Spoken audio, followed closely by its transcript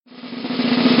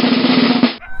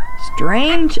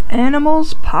Strange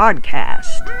Animals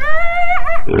Podcast.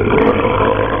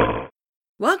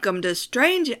 Welcome to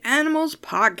Strange Animals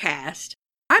Podcast.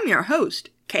 I'm your host,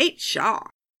 Kate Shaw.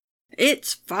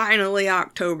 It's finally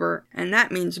October, and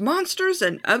that means monsters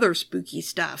and other spooky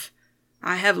stuff.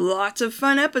 I have lots of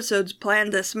fun episodes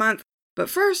planned this month, but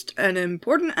first, an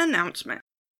important announcement.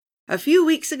 A few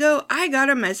weeks ago, I got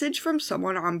a message from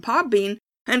someone on Podbean,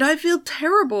 and I feel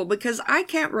terrible because I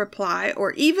can't reply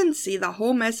or even see the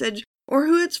whole message or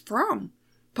who it's from.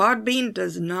 Podbean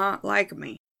does not like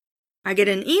me. I get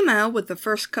an email with the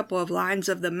first couple of lines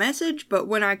of the message, but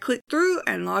when I click through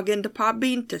and log into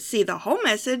Podbean to see the whole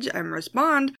message and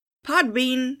respond,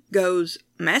 Podbean goes,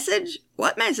 "Message?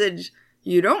 What message?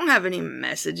 You don't have any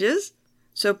messages."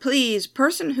 So please,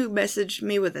 person who messaged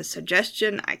me with a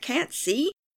suggestion I can't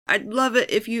see, I'd love it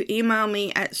if you email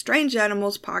me at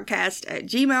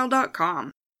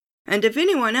strangeanimalspodcast@gmail.com. And if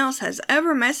anyone else has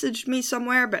ever messaged me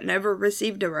somewhere but never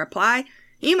received a reply,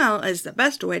 email is the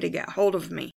best way to get hold of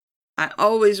me. I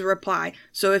always reply,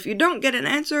 so if you don't get an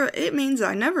answer, it means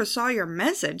I never saw your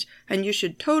message, and you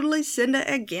should totally send it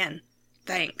again.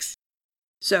 Thanks.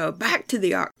 So back to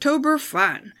the October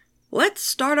fun. Let's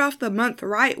start off the month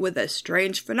right with a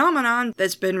strange phenomenon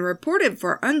that's been reported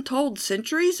for untold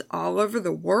centuries all over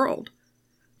the world.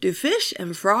 Do fish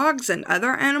and frogs and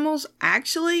other animals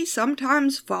actually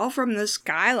sometimes fall from the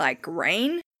sky like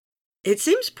rain? It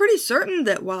seems pretty certain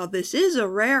that while this is a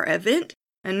rare event,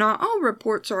 and not all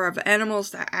reports are of animals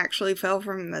that actually fell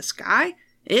from the sky,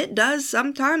 it does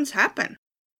sometimes happen.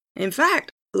 In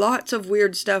fact, lots of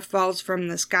weird stuff falls from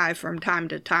the sky from time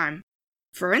to time.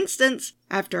 For instance,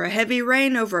 after a heavy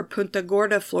rain over Punta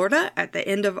Gorda, Florida at the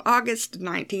end of August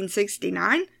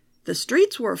 1969, the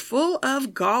streets were full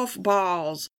of golf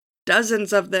balls.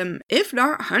 Dozens of them, if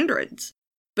not hundreds.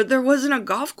 But there wasn't a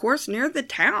golf course near the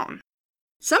town.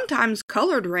 Sometimes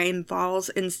colored rain falls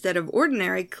instead of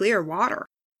ordinary clear water.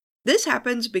 This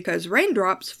happens because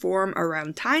raindrops form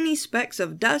around tiny specks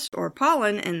of dust or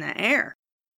pollen in the air.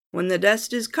 When the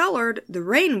dust is colored, the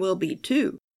rain will be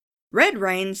too. Red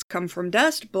rains come from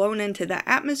dust blown into the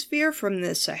atmosphere from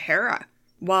the Sahara,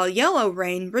 while yellow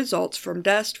rain results from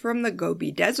dust from the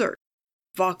Gobi Desert.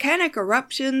 Volcanic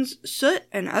eruptions, soot,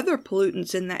 and other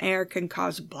pollutants in the air can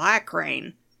cause black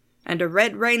rain. And a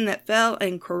red rain that fell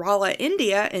in Kerala,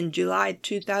 India in July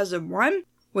 2001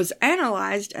 was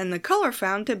analyzed and the color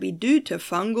found to be due to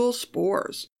fungal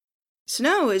spores.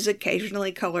 Snow is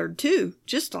occasionally colored too,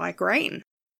 just like rain.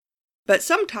 But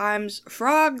sometimes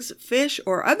frogs, fish,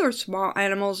 or other small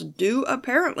animals do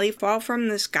apparently fall from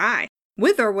the sky,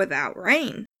 with or without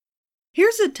rain.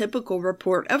 Here's a typical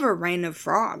report of a rain of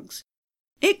frogs.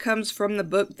 It comes from the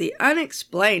book The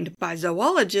Unexplained by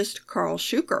zoologist Karl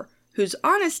Shuker, whose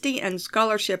honesty and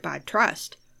scholarship I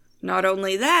trust. Not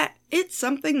only that, it's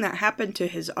something that happened to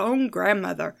his own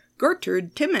grandmother,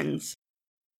 Gertrude Timmins.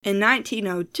 In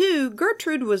 1902,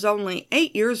 Gertrude was only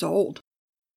 8 years old.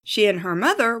 She and her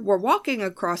mother were walking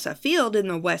across a field in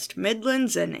the West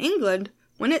Midlands in England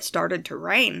when it started to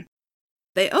rain.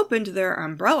 They opened their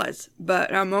umbrellas,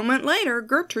 but a moment later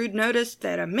Gertrude noticed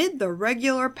that amid the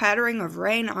regular pattering of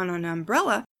rain on an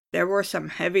umbrella, there were some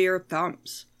heavier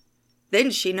thumps.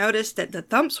 Then she noticed that the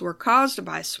thumps were caused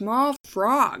by small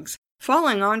frogs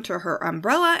falling onto her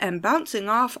umbrella and bouncing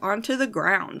off onto the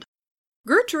ground.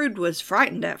 Gertrude was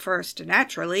frightened at first,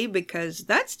 naturally, because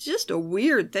that's just a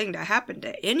weird thing to happen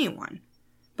to anyone.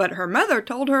 But her mother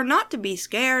told her not to be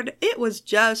scared, it was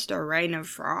just a rain of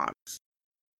frogs.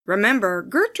 Remember,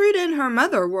 Gertrude and her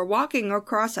mother were walking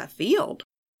across a field.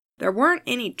 There weren't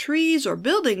any trees or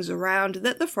buildings around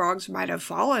that the frogs might have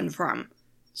fallen from.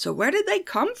 So where did they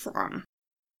come from?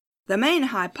 The main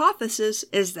hypothesis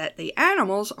is that the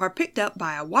animals are picked up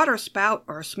by a waterspout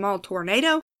or small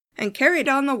tornado and carried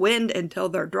on the wind until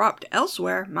they're dropped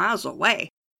elsewhere miles away.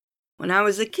 When I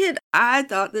was a kid, I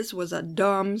thought this was a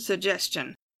dumb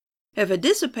suggestion. If a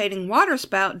dissipating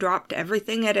waterspout dropped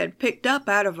everything it had picked up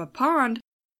out of a pond,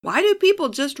 why do people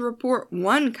just report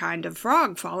one kind of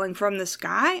frog falling from the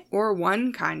sky or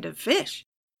one kind of fish?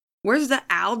 Where's the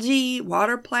algae,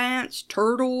 water plants,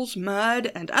 turtles,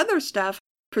 mud, and other stuff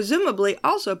presumably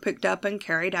also picked up and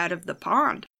carried out of the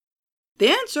pond? The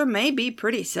answer may be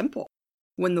pretty simple.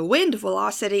 When the wind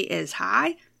velocity is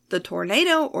high, the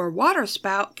tornado or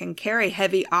waterspout can carry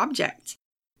heavy objects.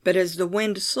 But as the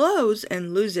wind slows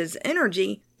and loses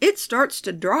energy, it starts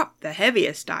to drop the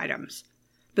heaviest items.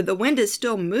 But the wind is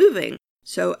still moving,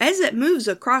 so as it moves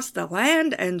across the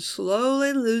land and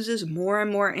slowly loses more and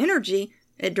more energy,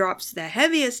 it drops the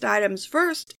heaviest items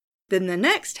first, then the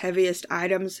next heaviest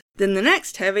items, then the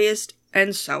next heaviest,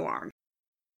 and so on.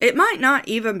 It might not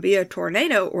even be a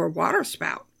tornado or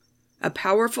waterspout. A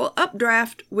powerful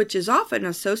updraft, which is often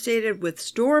associated with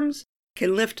storms,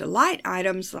 can lift light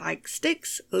items like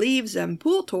sticks, leaves, and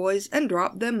pool toys and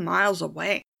drop them miles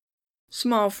away.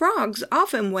 Small frogs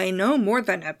often weigh no more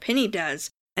than a penny does,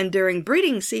 and during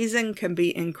breeding season can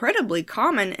be incredibly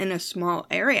common in a small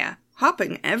area,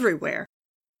 hopping everywhere.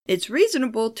 It's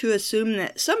reasonable to assume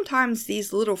that sometimes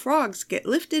these little frogs get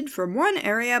lifted from one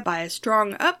area by a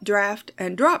strong updraft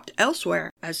and dropped elsewhere,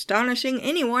 astonishing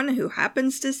anyone who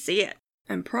happens to see it,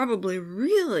 and probably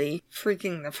really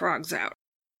freaking the frogs out.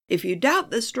 If you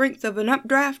doubt the strength of an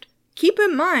updraft, keep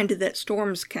in mind that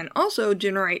storms can also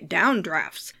generate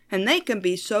downdrafts, and they can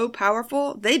be so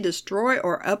powerful they destroy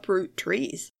or uproot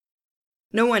trees.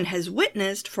 No one has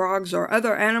witnessed frogs or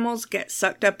other animals get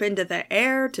sucked up into the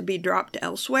air to be dropped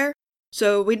elsewhere,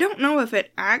 so we don't know if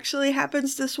it actually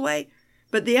happens this way,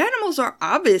 but the animals are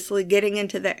obviously getting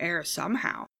into the air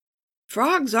somehow.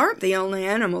 Frogs aren't the only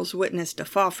animals witnessed to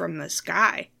fall from the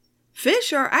sky.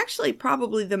 Fish are actually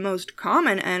probably the most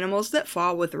common animals that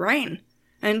fall with rain,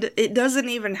 and it doesn't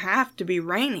even have to be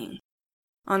raining.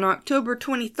 On October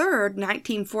 23,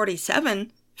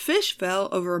 1947, fish fell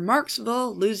over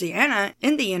Marksville, Louisiana,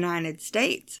 in the United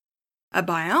States. A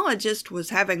biologist was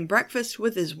having breakfast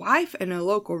with his wife in a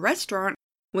local restaurant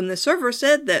when the server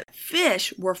said that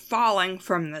fish were falling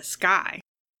from the sky.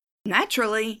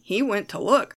 Naturally, he went to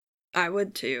look. I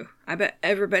would too. I bet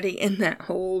everybody in that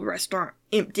whole restaurant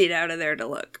emptied out of there to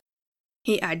look.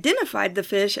 He identified the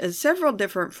fish as several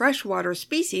different freshwater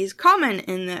species common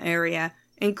in the area,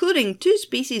 including 2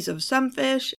 species of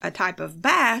sunfish, a type of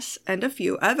bass, and a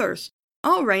few others,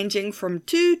 all ranging from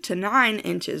 2 to 9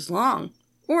 inches long,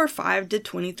 or 5 to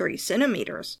 23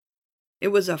 centimeters. It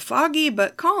was a foggy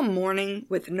but calm morning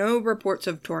with no reports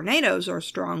of tornadoes or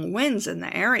strong winds in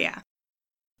the area.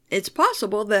 It's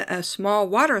possible that a small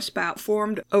waterspout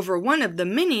formed over one of the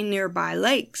many nearby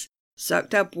lakes,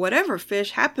 sucked up whatever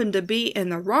fish happened to be in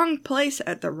the wrong place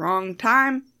at the wrong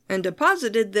time, and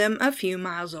deposited them a few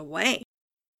miles away.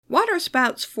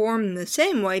 Waterspouts form the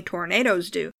same way tornadoes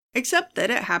do, except that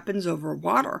it happens over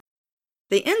water.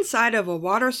 The inside of a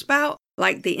waterspout,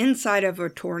 like the inside of a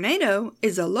tornado,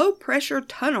 is a low-pressure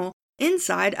tunnel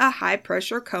inside a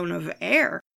high-pressure cone of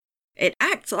air. It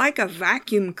acts like a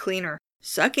vacuum cleaner,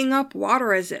 sucking up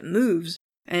water as it moves,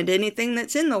 and anything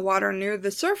that's in the water near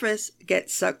the surface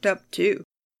gets sucked up too.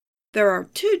 There are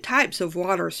 2 types of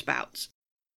waterspouts.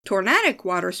 Tornadic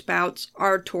waterspouts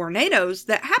are tornadoes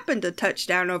that happen to touch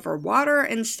down over water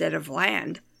instead of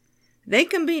land. They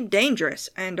can be dangerous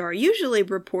and are usually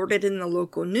reported in the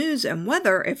local news and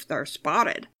weather if they're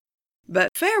spotted.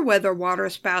 But fair weather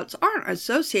waterspouts aren't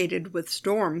associated with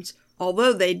storms,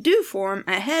 although they do form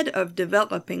ahead of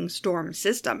developing storm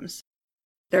systems.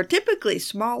 They're typically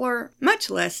smaller,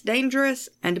 much less dangerous,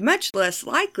 and much less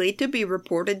likely to be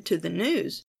reported to the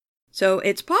news. So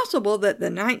it's possible that the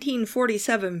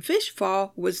 1947 fish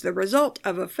fall was the result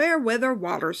of a fair weather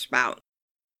waterspout.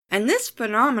 And this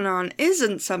phenomenon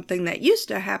isn't something that used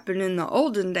to happen in the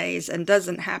olden days and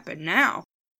doesn't happen now.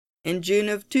 In June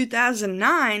of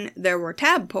 2009, there were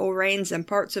tadpole rains in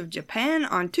parts of Japan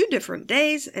on 2 different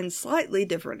days in slightly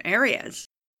different areas.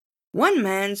 One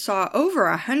man saw over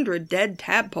 100 dead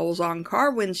tadpoles on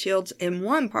car windshields in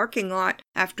one parking lot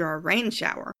after a rain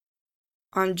shower.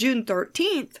 On June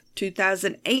 13,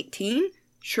 2018,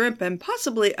 shrimp and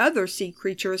possibly other sea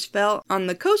creatures fell on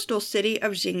the coastal city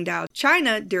of Qingdao,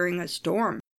 China during a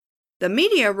storm. The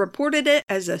media reported it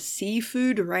as a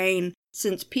seafood rain,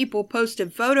 since people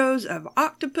posted photos of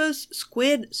octopus,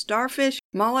 squid, starfish,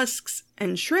 mollusks,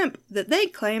 and shrimp that they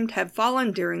claimed had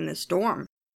fallen during the storm.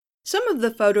 Some of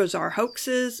the photos are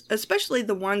hoaxes, especially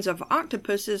the ones of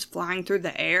octopuses flying through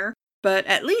the air, but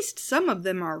at least some of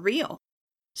them are real.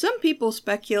 Some people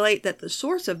speculate that the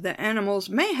source of the animals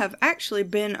may have actually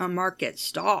been a market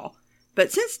stall,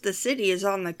 but since the city is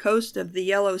on the coast of the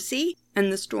Yellow Sea,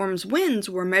 and the storm's winds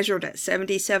were measured at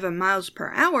 77 miles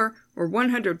per hour, or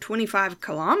 125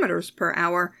 kilometers per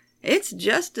hour, it's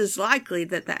just as likely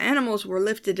that the animals were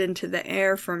lifted into the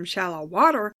air from shallow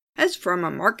water as from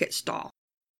a market stall.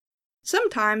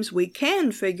 Sometimes we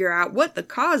can figure out what the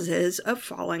cause is of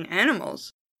falling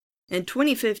animals. In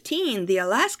 2015, the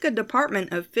Alaska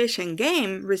Department of Fish and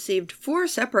Game received 4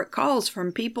 separate calls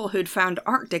from people who'd found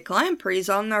Arctic lampreys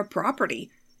on their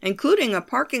property, including a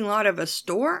parking lot of a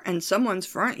store and someone's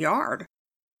front yard.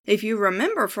 If you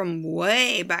remember from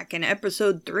way back in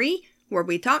episode 3, where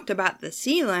we talked about the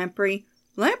sea lamprey,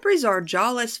 lampreys are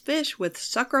jawless fish with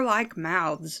sucker-like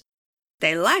mouths.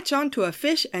 They latch onto a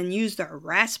fish and use their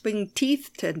rasping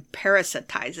teeth to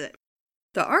parasitize it.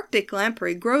 The Arctic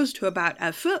lamprey grows to about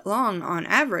a foot long on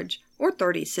average, or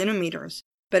 30 centimeters.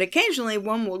 but occasionally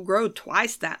one will grow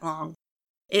twice that long.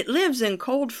 It lives in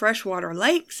cold freshwater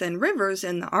lakes and rivers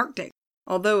in the Arctic,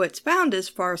 although it's found as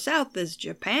far south as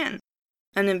Japan.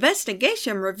 An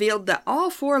investigation revealed that all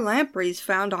 4 lampreys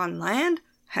found on land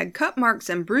had cut marks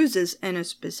and bruises in a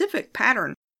specific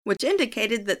pattern, which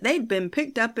indicated that they'd been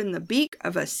picked up in the beak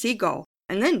of a seagull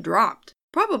and then dropped,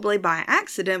 probably by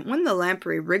accident when the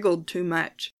lamprey wriggled too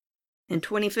much. In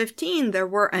 2015, there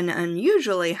were an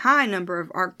unusually high number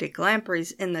of Arctic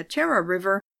lampreys in the Chera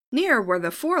River near where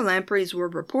the 4 lampreys were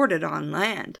reported on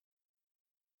land.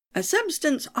 A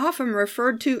substance often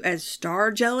referred to as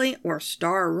star jelly or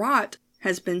star rot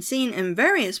has been seen in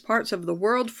various parts of the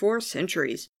world for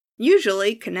centuries,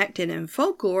 usually connected in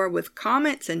folklore with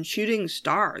comets and shooting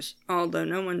stars, although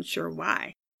no one's sure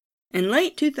why. In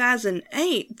late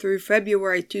 2008 through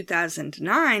February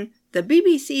 2009, the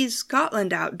BBC's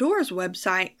Scotland Outdoors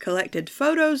website collected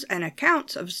photos and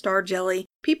accounts of star jelly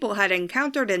people had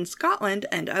encountered in Scotland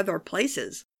and other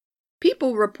places.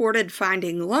 People reported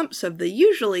finding lumps of the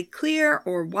usually clear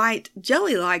or white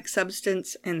jelly-like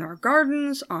substance in their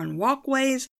gardens, on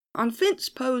walkways, on fence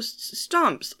posts,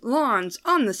 stumps, lawns,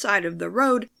 on the side of the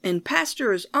road, in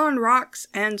pastures, on rocks,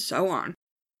 and so on.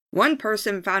 One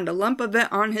person found a lump of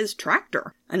it on his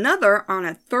tractor, another on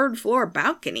a third-floor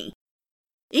balcony.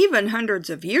 Even hundreds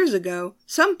of years ago,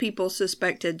 some people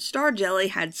suspected star jelly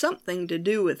had something to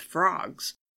do with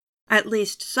frogs. At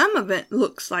least some of it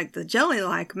looks like the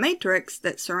jelly-like matrix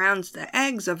that surrounds the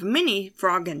eggs of many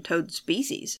frog and toad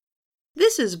species.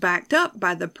 This is backed up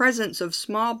by the presence of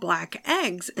small black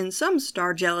eggs in some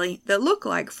star jelly that look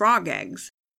like frog eggs.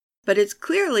 But it's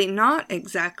clearly not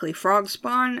exactly frog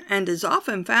spawn and is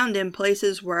often found in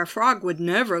places where a frog would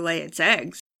never lay its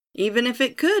eggs, even if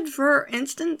it could, for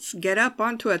instance, get up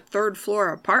onto a third-floor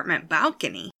apartment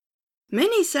balcony.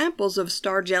 Many samples of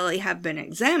star jelly have been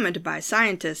examined by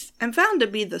scientists and found to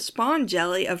be the spawn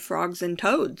jelly of frogs and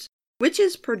toads, which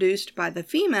is produced by the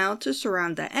female to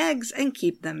surround the eggs and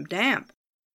keep them damp.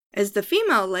 As the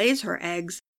female lays her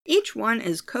eggs, each one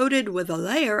is coated with a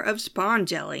layer of spawn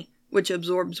jelly, which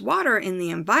absorbs water in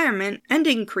the environment and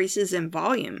increases in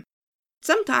volume.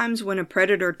 Sometimes when a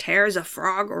predator tears a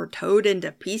frog or toad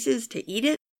into pieces to eat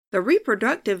it, the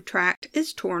reproductive tract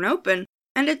is torn open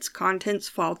and its contents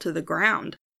fall to the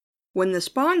ground. When the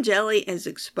spawn jelly is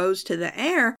exposed to the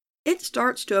air, it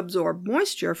starts to absorb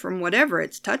moisture from whatever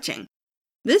it's touching.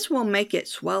 This will make it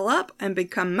swell up and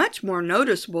become much more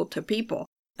noticeable to people,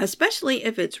 especially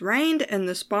if it's rained and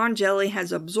the spawn jelly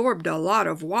has absorbed a lot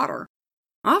of water.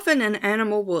 Often an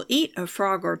animal will eat a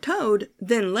frog or toad,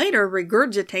 then later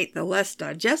regurgitate the less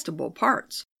digestible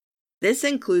parts. This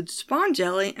includes spawn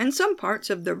jelly and some parts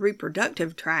of the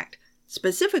reproductive tract,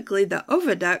 specifically the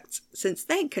oviducts, since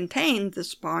they contain the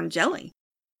spawn jelly.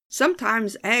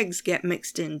 Sometimes eggs get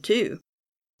mixed in too.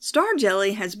 Star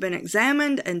jelly has been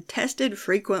examined and tested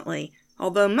frequently,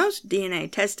 although most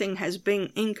DNA testing has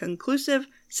been inconclusive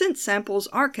since samples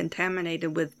are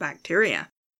contaminated with bacteria.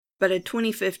 But a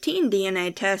 2015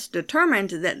 DNA test determined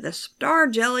that the star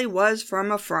jelly was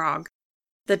from a frog.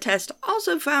 The test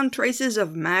also found traces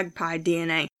of magpie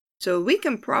DNA, so we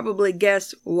can probably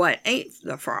guess what ate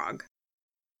the frog.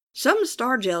 Some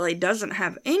star jelly doesn't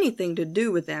have anything to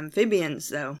do with amphibians,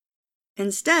 though.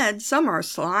 Instead, some are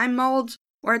slime molds,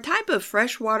 or a type of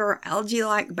freshwater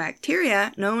algae-like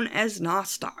bacteria known as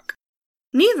nostoc.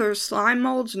 Neither slime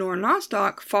molds nor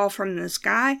nostoc fall from the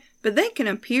sky, but they can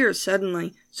appear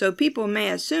suddenly, so people may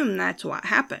assume that's what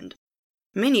happened.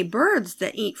 Many birds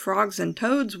that eat frogs and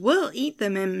toads will eat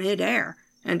them in mid-air,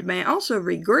 and may also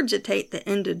regurgitate the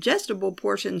indigestible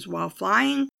portions while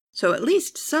flying, so at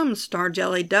least some star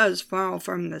jelly does fall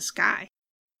from the sky.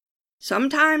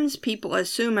 Sometimes people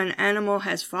assume an animal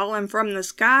has fallen from the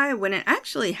sky when it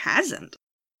actually hasn't.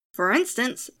 For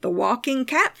instance, the walking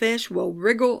catfish will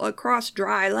wriggle across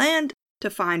dry land to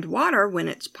find water when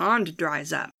its pond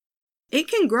dries up. It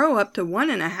can grow up to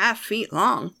 1.5 feet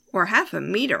long, or half a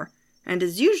meter, and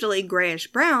is usually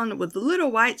grayish-brown with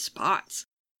little white spots.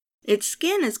 Its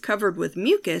skin is covered with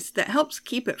mucus that helps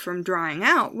keep it from drying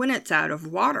out when it's out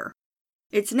of water.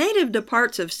 It's native to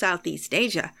parts of Southeast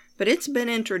Asia, but it's been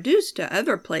introduced to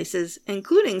other places,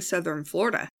 including southern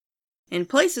Florida. In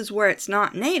places where it's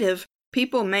not native,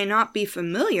 people may not be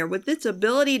familiar with its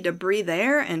ability to breathe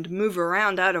air and move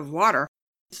around out of water.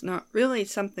 It's not really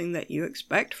something that you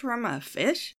expect from a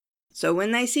fish. So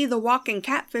when they see the walking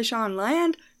catfish on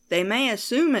land, they may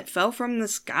assume it fell from the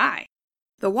sky.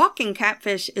 The walking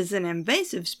catfish is an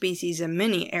invasive species in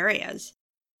many areas.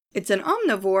 It's an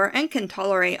omnivore and can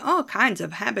tolerate all kinds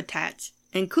of habitats,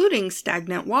 including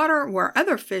stagnant water where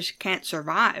other fish can't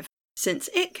survive, since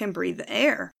it can breathe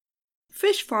air.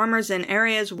 Fish farmers in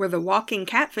areas where the walking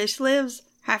catfish lives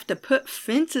have to put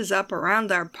fences up around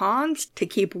their ponds to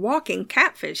keep walking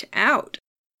catfish out.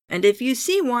 And if you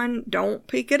see one, don't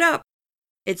pick it up.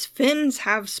 Its fins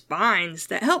have spines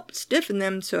that help stiffen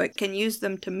them so it can use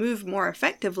them to move more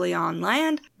effectively on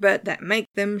land, but that make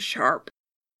them sharp.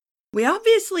 We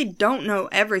obviously don't know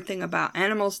everything about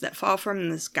animals that fall from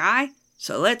the sky,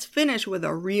 so let's finish with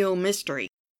a real mystery.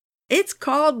 It's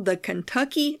called the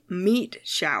Kentucky Meat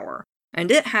Shower, and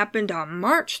it happened on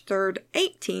March 3rd,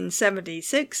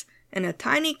 1876, in a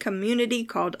tiny community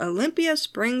called Olympia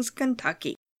Springs,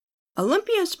 Kentucky.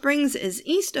 Olympia Springs is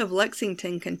east of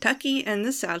Lexington, Kentucky in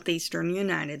the southeastern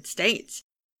United States.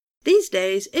 These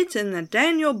days, it's in the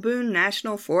Daniel Boone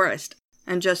National Forest,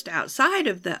 and just outside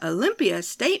of the Olympia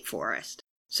State Forest,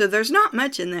 so there's not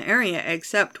much in the area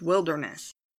except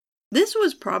wilderness. This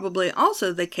was probably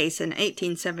also the case in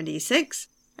 1876,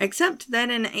 except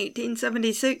that in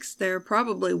 1876 there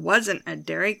probably wasn't a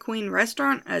Dairy Queen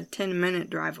restaurant a 10-minute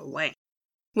drive away.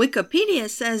 Wikipedia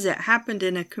says it happened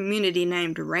in a community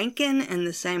named Rankin in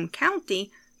the same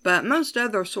county, but most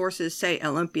other sources say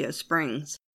Olympia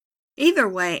Springs. Either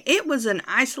way, it was an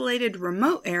isolated,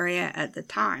 remote area at the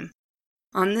time.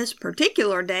 On this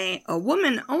particular day, a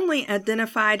woman only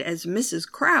identified as Mrs.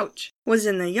 Crouch was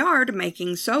in the yard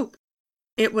making soap.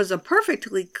 It was a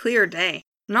perfectly clear day,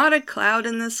 not a cloud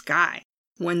in the sky,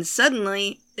 when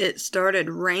suddenly it started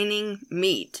raining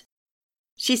meat.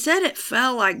 She said it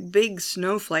fell like big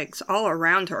snowflakes all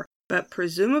around her, but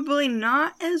presumably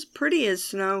not as pretty as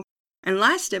snow, and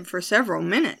lasted for several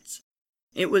minutes.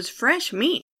 It was fresh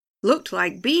meat, looked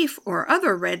like beef or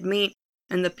other red meat,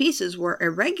 and the pieces were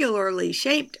irregularly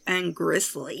shaped and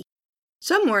gristly.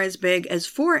 Some were as big as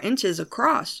 4 inches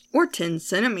across, or 10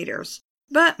 centimeters,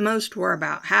 but most were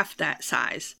about half that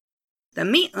size. The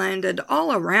meat landed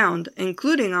all around,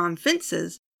 including on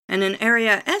fences, in an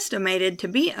area estimated to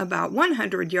be about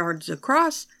 100 yards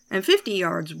across and 50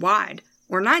 yards wide,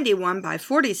 or 91 by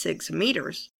 46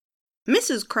 meters.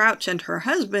 Mrs. Crouch and her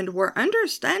husband were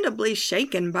understandably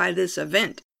shaken by this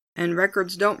event, and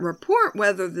records don't report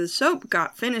whether the soap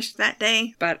got finished that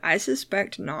day, but I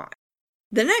suspect not.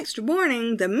 The next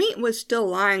morning, the meat was still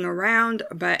lying around,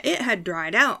 but it had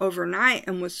dried out overnight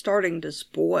and was starting to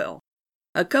spoil.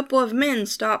 A couple of men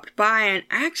stopped by and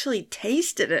actually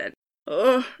tasted it.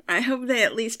 Ugh, I hope they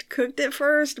at least cooked it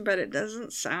first, but it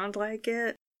doesn't sound like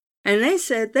it. And they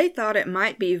said they thought it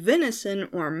might be venison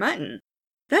or mutton.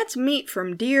 That's meat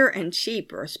from deer and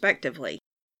sheep, respectively.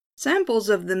 Samples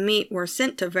of the meat were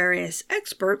sent to various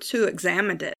experts who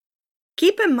examined it.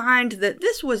 Keep in mind that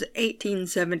this was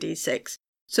 1876,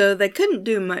 so they couldn't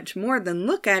do much more than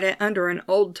look at it under an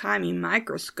old-timey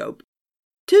microscope.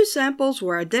 2 samples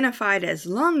were identified as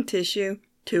lung tissue,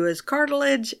 2 as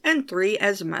cartilage, and 3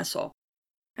 as muscle.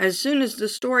 As soon as the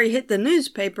story hit the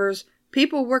newspapers,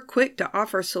 people were quick to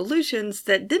offer solutions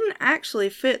that didn't actually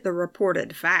fit the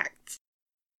reported facts.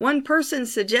 One person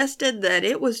suggested that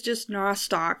it was just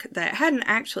nostoc that hadn't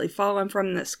actually fallen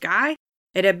from the sky.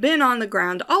 It had been on the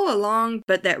ground all along,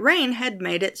 but that rain had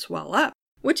made it swell up,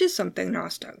 which is something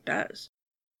nostoc does.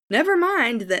 Never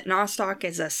mind that nostoc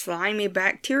is a slimy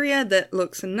bacteria that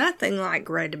looks nothing like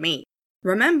red meat.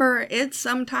 Remember, it's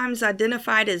sometimes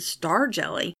identified as star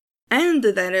jelly, and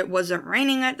that it wasn't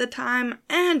raining at the time,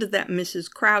 and that Mrs.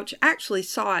 Crouch actually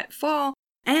saw it fall,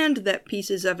 and that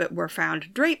pieces of it were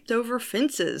found draped over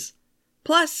fences.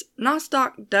 Plus,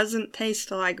 nostoc doesn't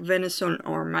taste like venison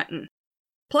or mutton.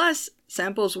 Plus,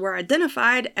 samples were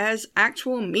identified as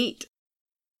actual meat.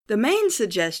 The main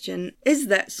suggestion is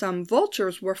that some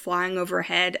vultures were flying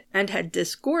overhead and had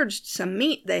disgorged some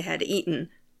meat they had eaten,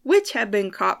 which had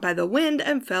been caught by the wind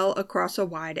and fell across a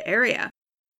wide area.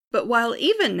 But while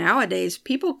even nowadays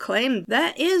people claim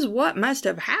that is what must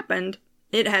have happened,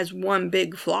 it has one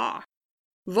big flaw.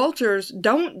 Vultures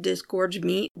don't disgorge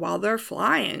meat while they're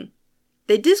flying.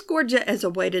 They disgorge it as a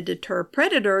way to deter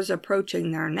predators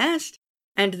approaching their nest,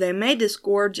 and they may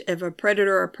disgorge if a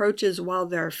predator approaches while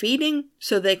they're feeding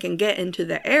so they can get into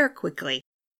the air quickly,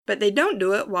 but they don't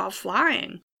do it while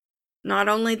flying. Not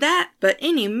only that, but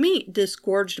any meat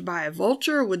disgorged by a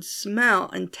vulture would smell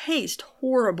and taste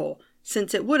horrible,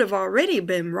 since it would have already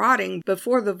been rotting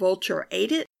before the vulture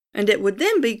ate it, and it would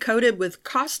then be coated with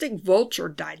caustic vulture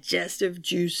digestive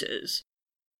juices.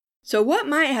 So what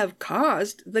might have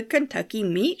caused the Kentucky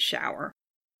meat shower?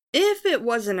 If it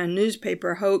wasn't a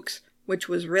newspaper hoax, which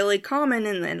was really common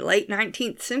in the late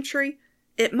 19th century,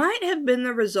 it might have been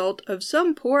the result of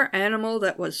some poor animal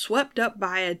that was swept up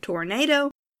by a tornado,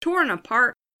 torn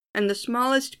apart, and the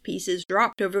smallest pieces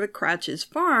dropped over the Crouch's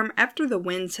farm after the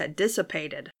winds had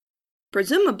dissipated.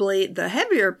 Presumably, the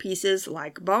heavier pieces,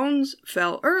 like bones,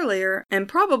 fell earlier and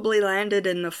probably landed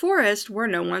in the forest where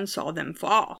no one saw them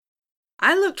fall.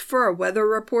 I looked for a weather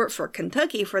report for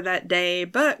Kentucky for that day,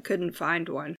 but couldn't find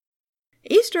one.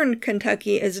 Eastern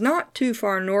Kentucky is not too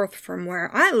far north from where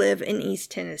I live in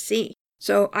East Tennessee,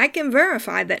 so I can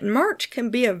verify that March can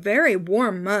be a very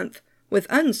warm month with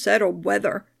unsettled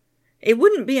weather. It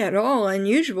wouldn't be at all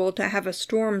unusual to have a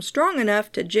storm strong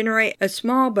enough to generate a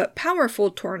small but powerful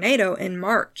tornado in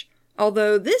March,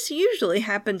 although this usually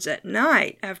happens at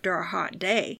night after a hot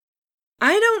day.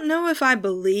 I don't know if I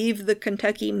believe the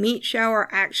Kentucky meat shower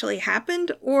actually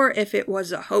happened or if it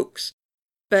was a hoax,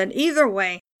 but either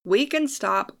way, we can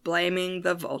stop blaming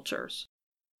the vultures.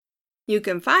 You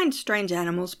can find Strange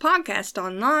Animals Podcast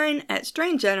online at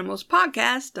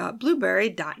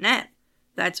strangeanimalspodcast.blueberry.net.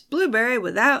 That's blueberry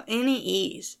without any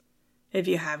E's. If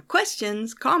you have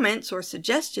questions, comments, or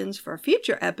suggestions for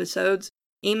future episodes,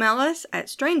 email us at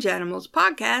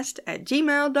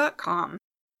strangeanimalspodcast@gmail.com.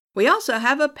 We also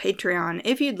have a Patreon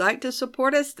if you'd like to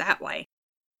support us that way.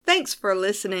 Thanks for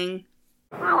listening.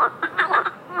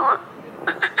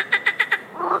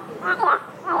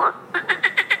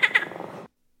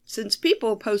 Since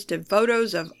people posted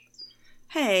photos of...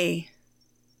 Hey,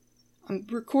 I'm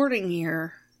recording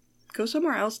here. Go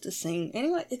somewhere else to sing.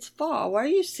 Anyway, it's fall. Why are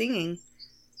you singing?